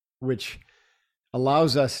 which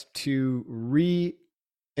allows us to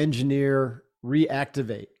re-engineer,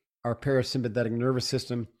 reactivate our parasympathetic nervous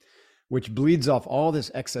system, which bleeds off all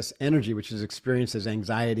this excess energy, which is experienced as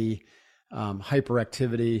anxiety,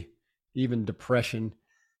 hyperactivity, even depression.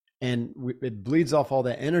 And it bleeds off all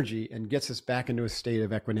that energy and gets us back into a state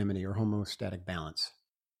of equanimity or homeostatic balance,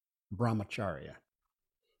 brahmacharya,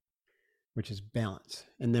 which is balance.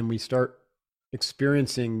 And then we start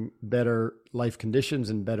experiencing better life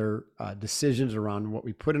conditions and better decisions around what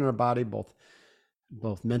we put in our body, both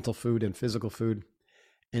mental food and physical food.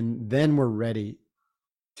 And then we're ready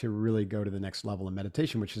to really go to the next level of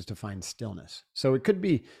meditation, which is to find stillness. So it could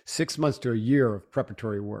be 6 months to a year of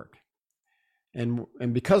preparatory work. And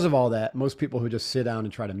because of all that, most people who just sit down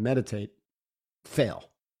and try to meditate fail.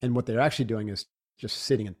 And what they're actually doing is just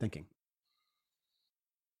sitting and thinking.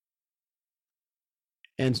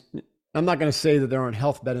 And I'm not going to say that there aren't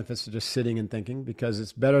health benefits to just sitting and thinking, because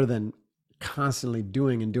it's better than constantly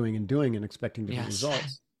doing and doing and doing and expecting different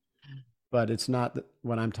results. But it's not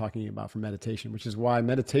what I'm talking about for meditation, which is why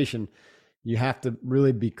meditation, you have to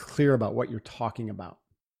really be clear about what you're talking about.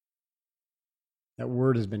 That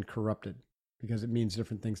word has been corrupted because it means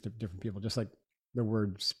different things to different people, just like the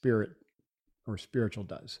word spirit or spiritual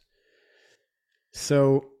does.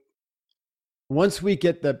 So once we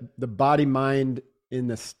get the body mind in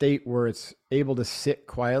the state where it's able to sit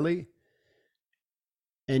quietly,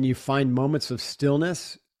 and you find moments of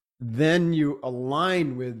stillness, then you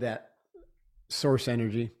align with that source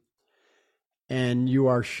energy, and you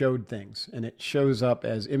are showed things, and it shows up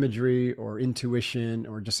as imagery or intuition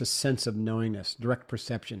or just a sense of knowingness, direct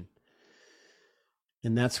perception.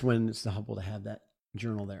 And that's when it's helpful to have that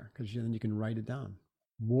journal there, because then you can write it down.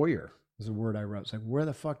 Warrior is a word I wrote. It's like, where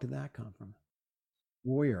the fuck did that come from?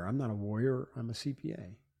 Warrior. I'm not a warrior. I'm a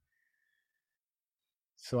CPA.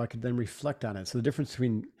 So I could then reflect on it. So the difference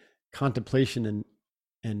between contemplation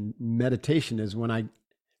and meditation is when I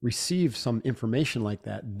receive some information like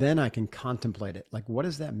that, then I can contemplate it. Like, what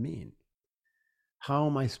does that mean? How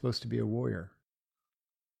am I supposed to be a warrior?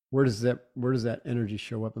 Where does that energy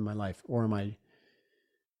show up in my life? Or am I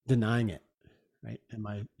denying it? Right?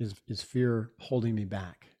 Is fear holding me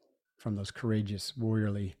back from those courageous,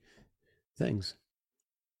 warriorly things?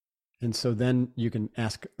 And so then you can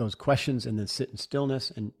ask those questions and then sit in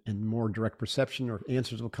stillness, and more direct perception or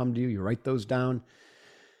answers will come to you. You write those down.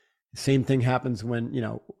 Same thing happens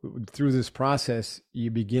when, through this process, you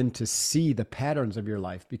begin to see the patterns of your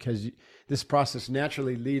life, because this process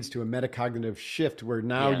naturally leads to a metacognitive shift where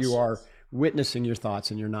now you are witnessing your thoughts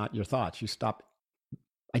and you're not your thoughts. You stop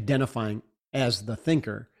identifying as the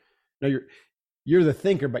thinker. Now you're the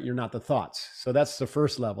thinker, but you're not the thoughts. So that's the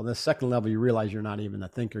first level. The second level, you realize you're not even the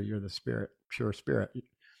thinker. You're the spirit, pure spirit.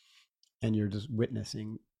 And you're just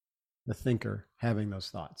witnessing the thinker having those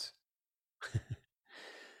thoughts.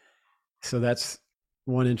 So that's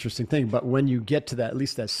one interesting thing. But when you get to at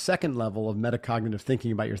least that second level of metacognitive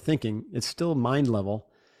thinking about your thinking, it's still mind level.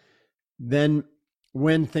 Then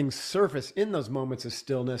when things surface in those moments of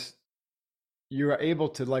stillness, you are able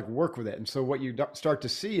to work with it. And so what you start to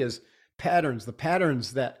see is patterns, the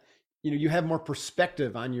patterns that, you have more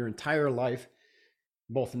perspective on your entire life,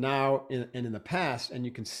 both now and in the past. And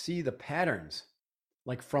you can see the patterns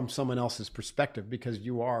from someone else's perspective, because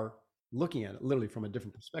you are looking at it literally from a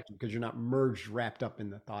different perspective, because you're not wrapped up in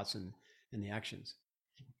the thoughts and the actions.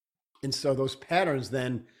 And so those patterns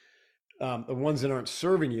then, the ones that aren't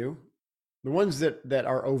serving you, the ones that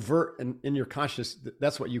are overt in your consciousness,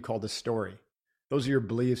 that's what you call the story. Those are your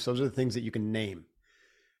beliefs. Those are the things that you can name.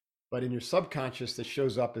 But in your subconscious, that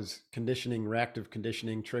shows up as conditioning, reactive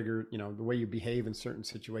conditioning, trigger, the way you behave in certain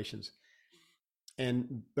situations.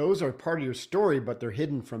 And those are part of your story, but they're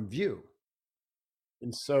hidden from view.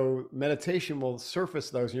 And so meditation will surface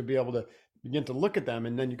those, and you'll be able to begin to look at them,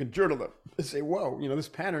 and then you can journal them and say, whoa, this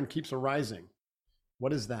pattern keeps arising.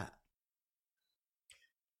 What is that?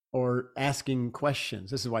 Or asking questions.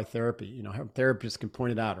 This is why therapy, how therapists can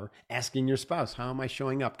point it out, or asking your spouse, how am I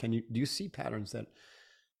showing up? Do you see patterns that,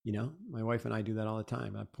 my wife and I do that all the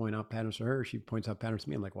time. I point out patterns to her. She points out patterns to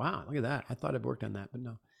me. I'm like, wow, look at that. I thought I'd worked on that, but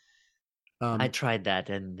no. I tried that,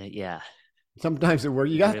 and sometimes it works.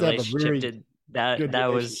 You got to have a very, did Good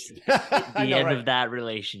that was relationship. I the know, end right? of that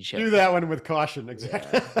relationship. Do that one with caution. Yeah.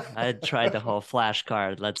 Exactly. I tried the whole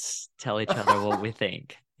flashcard. Let's tell each other what we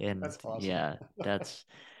think. And That's awesome. yeah, that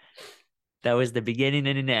was the beginning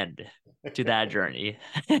and an end to that journey.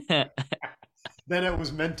 Then it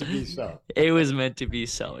was meant to be so. It was meant to be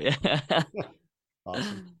so, yeah.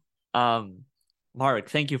 Awesome. Um, Mark,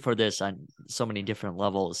 thank you for this on so many different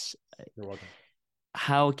levels. You're welcome.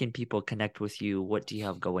 How can people connect with you? What do you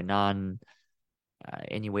have going on?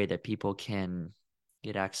 Any way that people can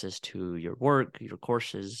get access to your work, your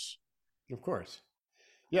courses? Of course.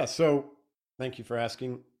 Yeah. So thank you for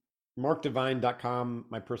asking. MarkDivine.com,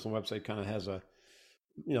 my personal website, kind of has a,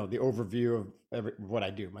 the overview of what I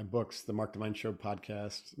do. My books, the Mark Divine Show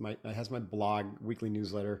podcast, it has my blog, weekly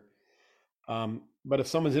newsletter. But if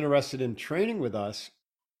someone's interested in training with us,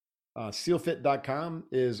 SEALFit.com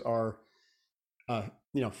is our,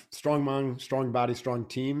 strong mind, strong body, strong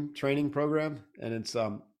team training program. And it's,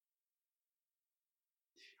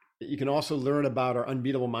 you can also learn about our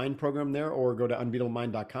Unbeatable Mind program there, or go to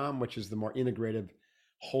unbeatablemind.com, which is the more integrative,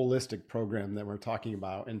 holistic program that we're talking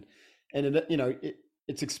about. And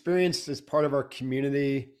it's experienced as part of our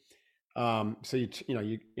community. So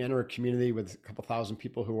you enter a community with a couple thousand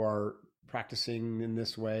people who are practicing in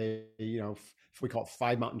this way. We call it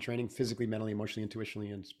 5 mountain training: physically, mentally, emotionally,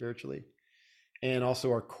 intuitionally, and spiritually. And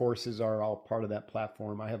also our courses are all part of that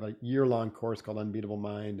platform. I have a year-long course called Unbeatable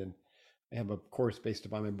Mind, and I have a course based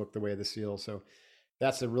upon my book, The Way of the SEAL. So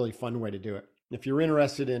that's a really fun way to do it. If you're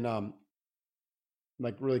interested in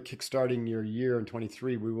like really kickstarting your year in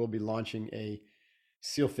 23, we will be launching a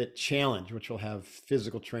SEAL Fit Challenge, which will have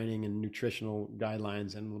physical training and nutritional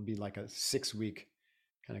guidelines, and will be like a 6-week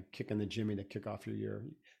kind of kick in the jimmy to kick off your year.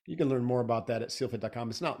 You can learn more about that at sealfit.com.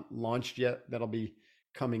 It's not launched yet. That'll be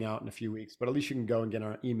coming out in a few weeks, but at least you can go and get on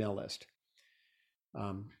our email list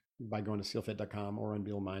by going to sealfit.com or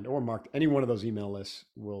Unbeatable Mind or Mark. Any one of those email lists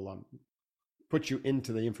will put you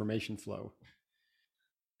into the information flow.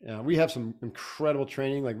 We have some incredible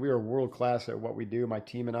training. Like, we are world class at what we do, my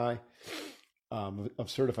team and I, of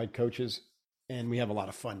certified coaches, and we have a lot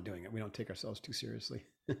of fun doing it. We don't take ourselves too seriously.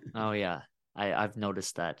 Oh yeah, I've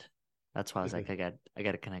noticed that. That's why I was like, I got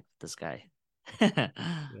to connect with this guy.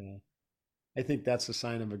 Yeah. I think that's a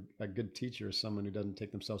sign of a good teacher, is someone who doesn't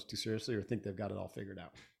take themselves too seriously or think they've got it all figured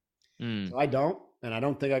out. So I don't, and I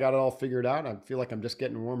don't think I got it all figured out. I feel like I'm just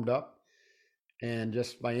getting warmed up. And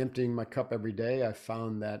just by emptying my cup every day, I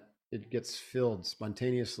found that it gets filled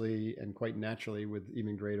spontaneously and quite naturally with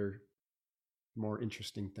even greater, more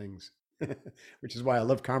interesting things. Which is why I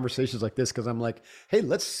love conversations like this, because I'm like, hey,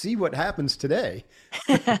 let's see what happens today.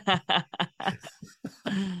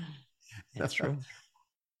 That's true.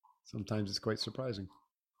 Sometimes it's quite surprising.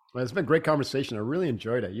 Well, it's been a great conversation. I really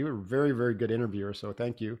enjoyed it. You were a very, very good interviewer. So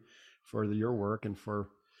thank you for your work and for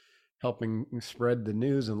helping spread the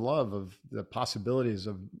news and love of the possibilities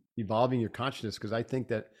of evolving your consciousness. Because I think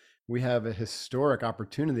that we have a historic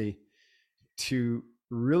opportunity to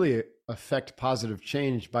really affect positive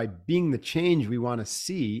change by being the change we want to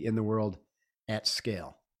see in the world at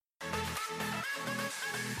scale.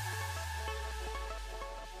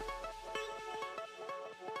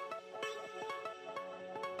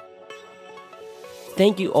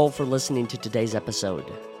 Thank you all for listening to today's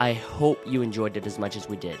episode. I hope you enjoyed it as much as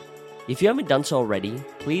we did. If you haven't done so already,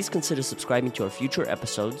 please consider subscribing to our future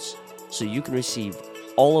episodes so you can receive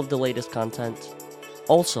all of the latest content.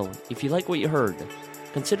 Also, if you like what you heard,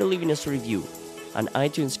 consider leaving us a review on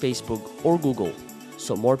iTunes, Facebook, or Google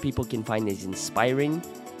so more people can find these inspiring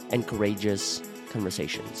and courageous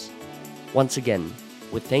conversations. Once again,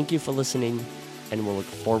 we thank you for listening, and we'll look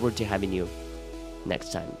forward to having you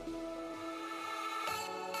next time.